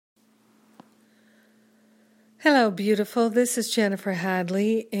Hello, beautiful. This is Jennifer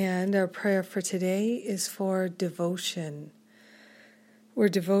Hadley, and our prayer for today is for devotion. We're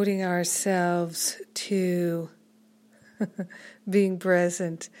devoting ourselves to being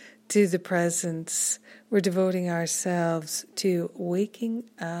present, to the presence. We're devoting ourselves to waking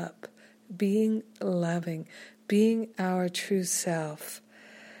up, being loving, being our true self.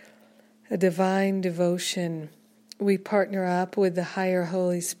 A divine devotion. We partner up with the higher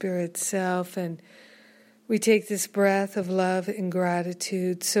Holy Spirit self, and we take this breath of love and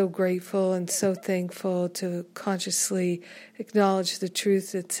gratitude, so grateful and so thankful to consciously acknowledge the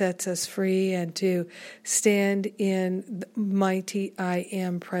truth that sets us free and to stand in the mighty I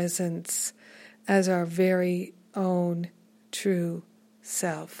Am presence as our very own true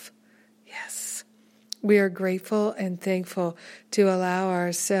self. Yes. We are grateful and thankful to allow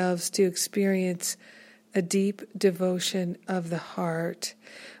ourselves to experience a deep devotion of the heart.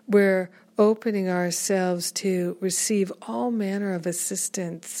 We're opening ourselves to receive all manner of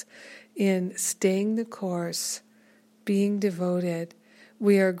assistance in staying the course, being devoted.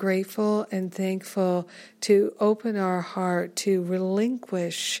 We are grateful and thankful to open our heart to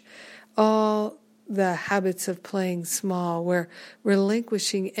relinquish all the habits of playing small. We're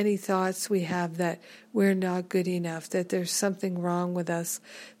relinquishing any thoughts we have that we're not good enough, that there's something wrong with us,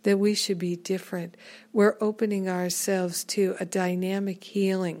 that we should be different. We're opening ourselves to a dynamic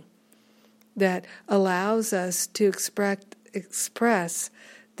healing that allows us to express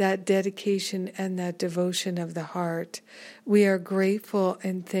that dedication and that devotion of the heart. We are grateful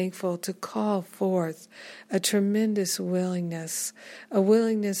and thankful to call forth a tremendous willingness, a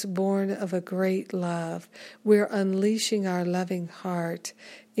willingness born of a great love. We're unleashing our loving heart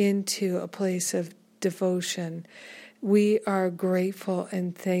into a place of devotion. We are grateful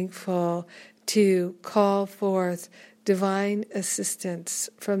and thankful to call forth divine assistance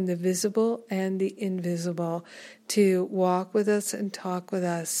from the visible and the invisible to walk with us and talk with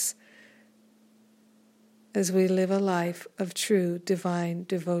us as we live a life of true divine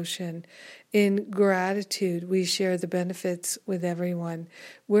devotion. In gratitude, we share the benefits with everyone.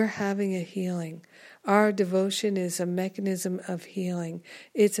 We're having a healing. Our devotion is a mechanism of healing.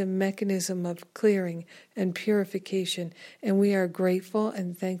 It's a mechanism of clearing and purification, and we are grateful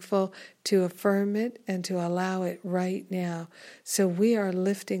and thankful to affirm it and to allow it right now. So we are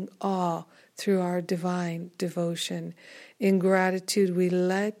lifting all through our divine devotion. In gratitude, we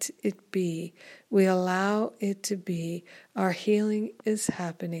let it be. We allow it to be. Our healing is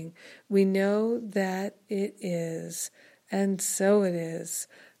happening. We know that it is, and so it is.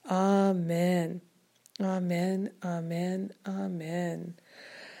 Amen. Amen, amen, amen.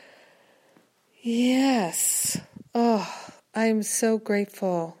 Yes. Oh, I'm so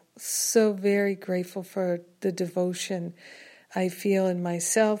grateful, so very grateful for the devotion I feel in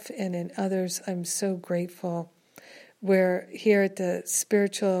myself and in others. I'm so grateful. We're here at the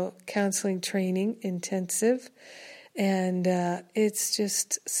Spiritual Counseling Training Intensive, and it's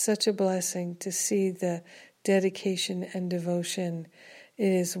just such a blessing to see the dedication and devotion.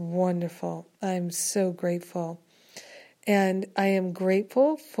 It is wonderful. I'm so grateful. And I am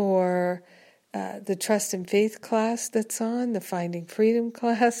grateful for the Trust and Faith class that's on, the Finding Freedom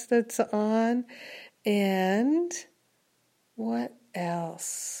class that's on, and what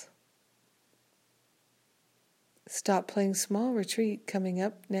else? Stop Playing Small retreat coming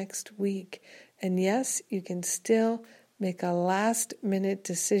up next week. And yes, you can still make a last-minute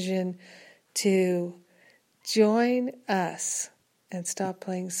decision to join us and stop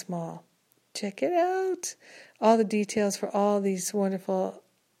playing small. Check it out. All the details for all these wonderful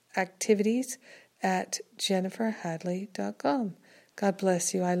activities at jenniferhadley.com. God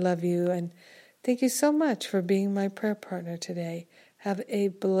bless you. I love you. And thank you so much for being my prayer partner today. Have a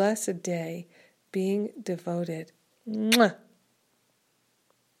blessed day being devoted. Mwah.